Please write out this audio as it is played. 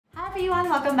everyone,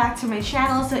 welcome back to my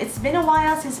channel. So it's been a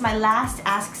while since my last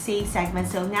Ask Say segment,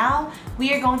 so now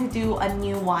we are going to do a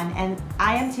new one, and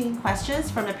I am taking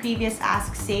questions from the previous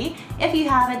Ask Say. If you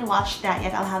haven't watched that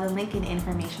yet, I'll have a link in the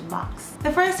information box.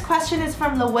 The first question is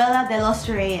from Luella de los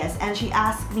Reyes, and she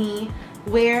asked me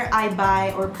where I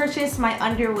buy or purchase my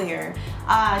underwear.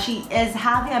 She is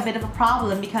having a bit of a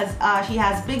problem because she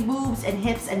has big boobs and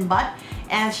hips and butt,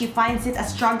 and she finds it a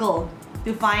struggle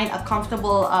to find a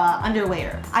comfortable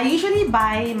underwear. I usually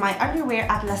buy my underwear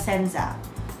at Senza.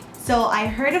 So I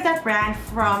heard of that brand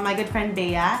from my good friend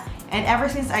Bea, and ever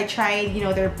since I tried, you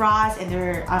know, their bras and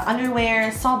their underwear,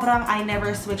 sobrang I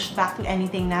never switched back to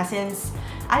anything na since,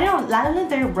 I don't know, lalo na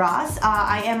their bras.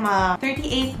 I am a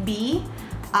 38B,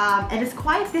 and it's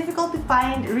quite difficult to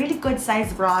find really good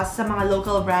size bras sa mga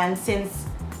local brands since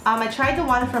I tried the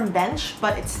one from Bench,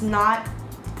 but it's not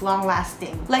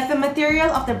long-lasting. Like, the material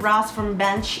of the bras from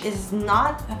Bench is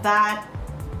not that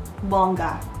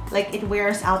bongga. Like, it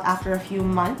wears out after a few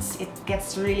months. It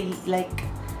gets really like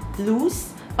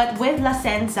loose. But with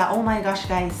Senza, oh my gosh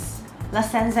guys,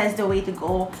 Senza is the way to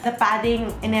go. The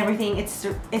padding and everything, it's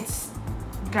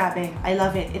grabe. I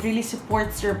love it. It really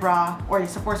supports your bra, or it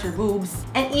supports your boobs.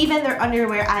 And even their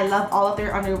underwear, I love all of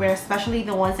their underwear, especially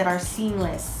the ones that are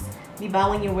seamless.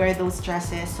 Diba, when you wear those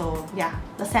dresses. So yeah,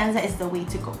 Senza is the way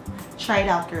to go. Try it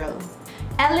out, girl.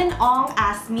 Ellen Ong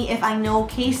asked me if I know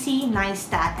Casey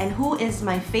Neistat and who is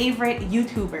my favorite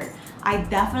YouTuber. I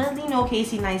definitely know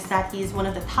Casey Neistat. He is one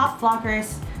of the top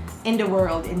vloggers in the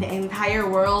world, in the entire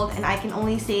world, and I can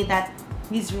only say that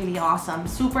he's really awesome.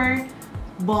 Super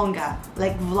bongga,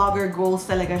 like vlogger goals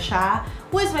talaga siya.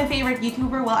 Who is my favorite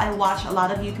YouTuber? Well, I watch a lot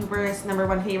of YouTubers. Number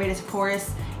one favorite is, of course,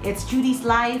 it's Judy's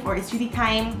Life, or it's Judy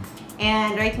Time.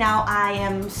 And right now, I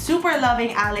am super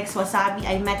loving Alex Wassabi.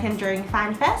 I met him during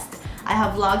FanFest. I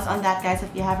have vlogs on that, guys.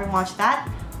 If you haven't watched that,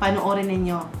 panoorin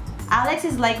ninyo. Alex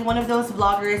is like one of those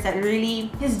vloggers that really,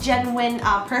 his genuine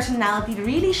personality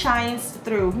really shines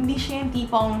through. Hindi siya yung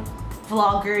tipong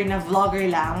vlogger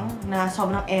lang, na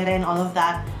sobrang ere and all of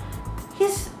that.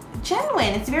 He's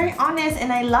genuine. It's very honest,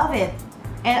 and I love it.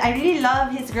 And I really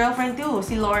love his girlfriend too,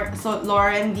 si Lauren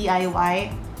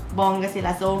DIY. Bongga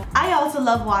sila. So, I also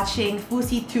love watching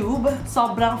FusiTube.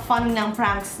 Sobrang funny ng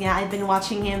pranks niya. I've been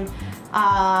watching him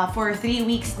for 3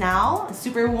 weeks now.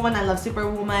 Superwoman, I love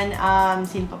Superwoman.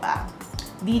 Sino pa ba?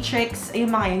 D-Tricks,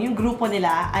 yung mga yun, yung grupo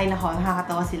nila. Ay nako,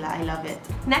 nakakatawa sila. I love it.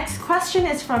 Next question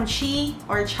is from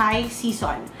Chai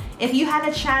Season. If you had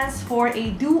a chance for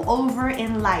a do-over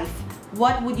in life,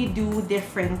 what would you do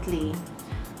differently?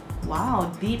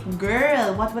 Wow, deep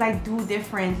girl. What would I do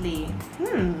differently?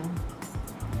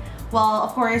 Well,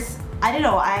 of course, I don't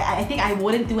know. I think I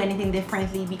wouldn't do anything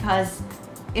differently because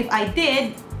if I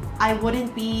did, I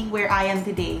wouldn't be where I am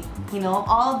today. You know,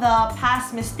 all the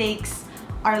past mistakes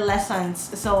are lessons.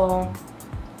 So,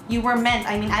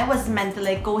 I was meant to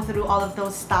like go through all of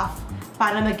those stuff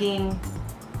para maging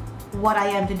what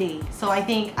I am today. So I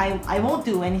think I won't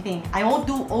do anything. I won't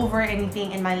do over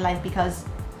anything in my life because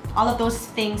all of those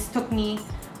things took me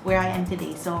where I am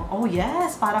today. So, oh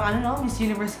yes, parang ano no, Miss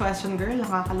Universe question, girl,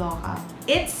 nakakaloka.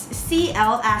 It's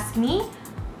CL asked me,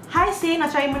 hi Say,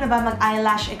 na-try mo na ba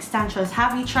mag-eyelash extensions?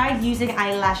 Have you tried using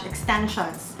eyelash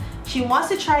extensions? She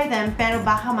wants to try them, pero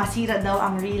baka masira daw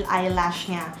ang real eyelash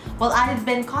niya. Well, I've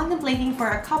been contemplating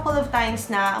for a couple of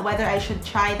times na whether I should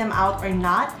try them out or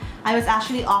not. I was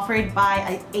actually offered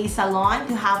by a salon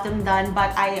to have them done,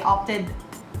 but I opted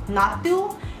not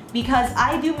to. Because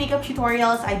I do makeup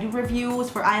tutorials, I do reviews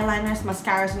for eyeliners,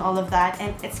 mascaras, and all of that,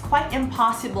 and it's quite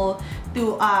impossible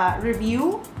to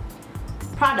review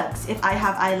products if I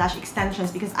have eyelash extensions,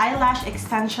 because eyelash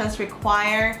extensions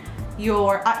require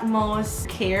your utmost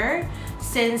care,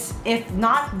 since if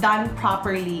not done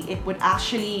properly, it would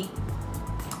actually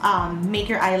make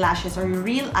your eyelashes or your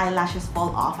real eyelashes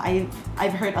fall off.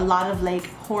 I've heard a lot of like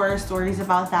horror stories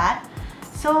about that.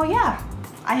 So yeah,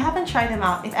 I haven't tried them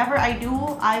out. If ever I do,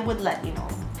 I would let you know.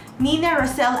 Nina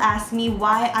Rosell asked me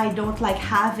why I don't like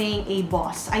having a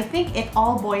boss. I think it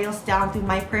all boils down to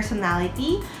my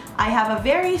personality. I have a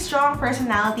very strong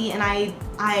personality, and I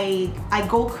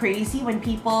go crazy when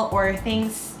people or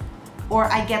things, or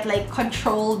I get like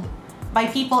controlled by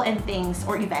people and things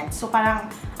or events. So parang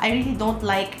I really don't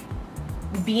like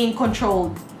being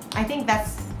controlled. I think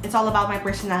it's all about my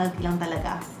personality lang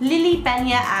talaga. Lily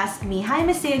Peña asked me, hi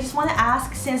Miss Say, I just want to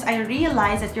ask, since I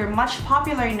realize that you're much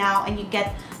popular now and you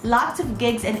get lots of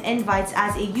gigs and invites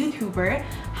as a YouTuber,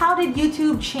 how did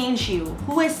YouTube change you?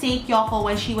 Who is saytioco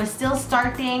when she was still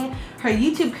starting her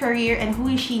YouTube career, and who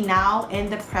is she now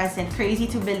in the present? Crazy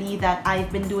to believe that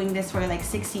I've been doing this for like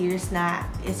 6 years now.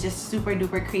 It's just super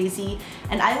duper crazy.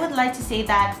 And I would like to say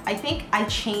that I think I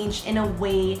changed in a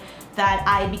way that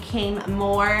I became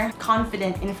more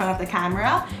confident in front of the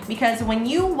camera, because when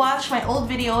you watch my old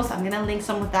videos, I'm gonna link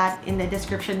some of that in the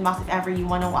description box if ever you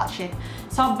wanna watch it.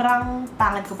 Sobrang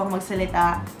pangit ko pang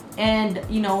magsalita, and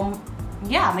you know,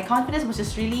 yeah, my confidence was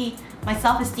just really, my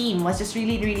self-esteem was just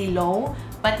really low.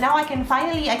 But now I can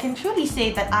truly say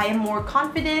that I am more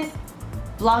confident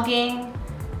vlogging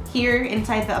here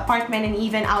inside the apartment and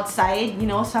even outside, you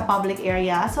know, sa public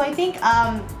area. So I think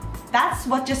that's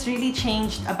what just really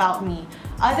changed about me.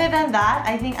 Other than that,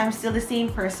 I think I'm still the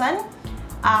same person.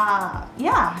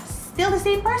 Yeah, still the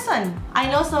same person. I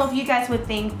know some of you guys would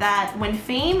think that when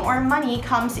fame or money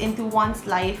comes into one's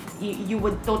life, you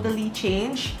would totally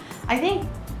change. I think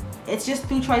it's just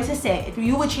two choices.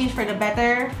 You would change for the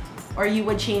better, or you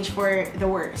would change for the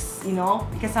worse, you know?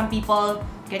 Because some people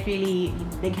get really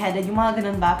big-headed, yung mga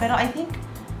ganun ba? Pero I think,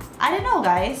 I don't know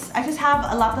guys, I just have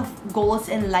a lot of goals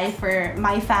in life for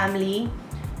my family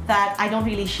that I don't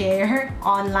really share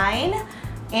online.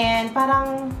 And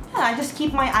parang, yeah, I just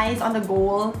keep my eyes on the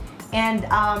goal, and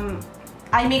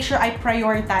I make sure I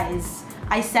prioritize.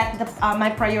 I set my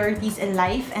priorities in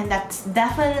life, and that's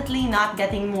definitely not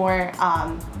getting more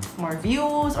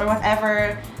views or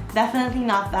whatever. Definitely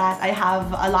not that. I have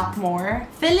a lot more.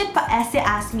 Philip Paese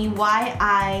asked me why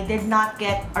I did not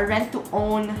get a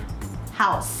rent-to-own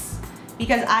house,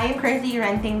 because I am currently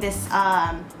renting this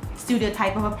studio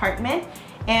type of apartment,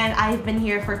 and I've been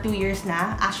here for 2 years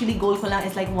now. Actually, goal ko lang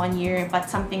is like 1 year,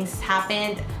 but something's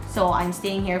happened, so I'm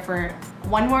staying here for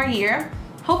 1 more year.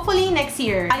 Hopefully next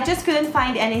year. I just couldn't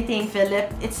find anything, Philip.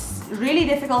 It's really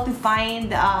difficult to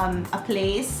find a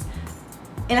place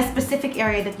in a specific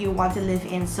area that you want to live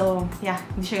in. So yeah,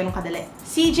 hindi siya ganun kadali.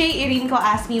 CJ Irinko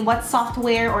asked me what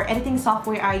software or editing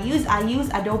software I use. I use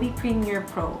Adobe Premiere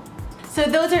Pro. So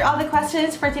those are all the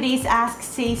questions for today's Ask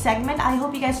Say segment. I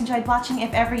hope you guys enjoyed watching.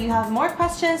 If ever you have more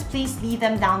questions, please leave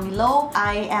them down below.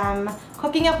 I am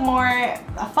cooking up more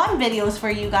fun videos for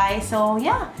you guys. So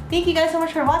yeah, thank you guys so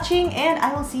much for watching, and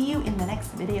I will see you in the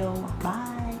next video.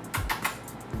 Bye!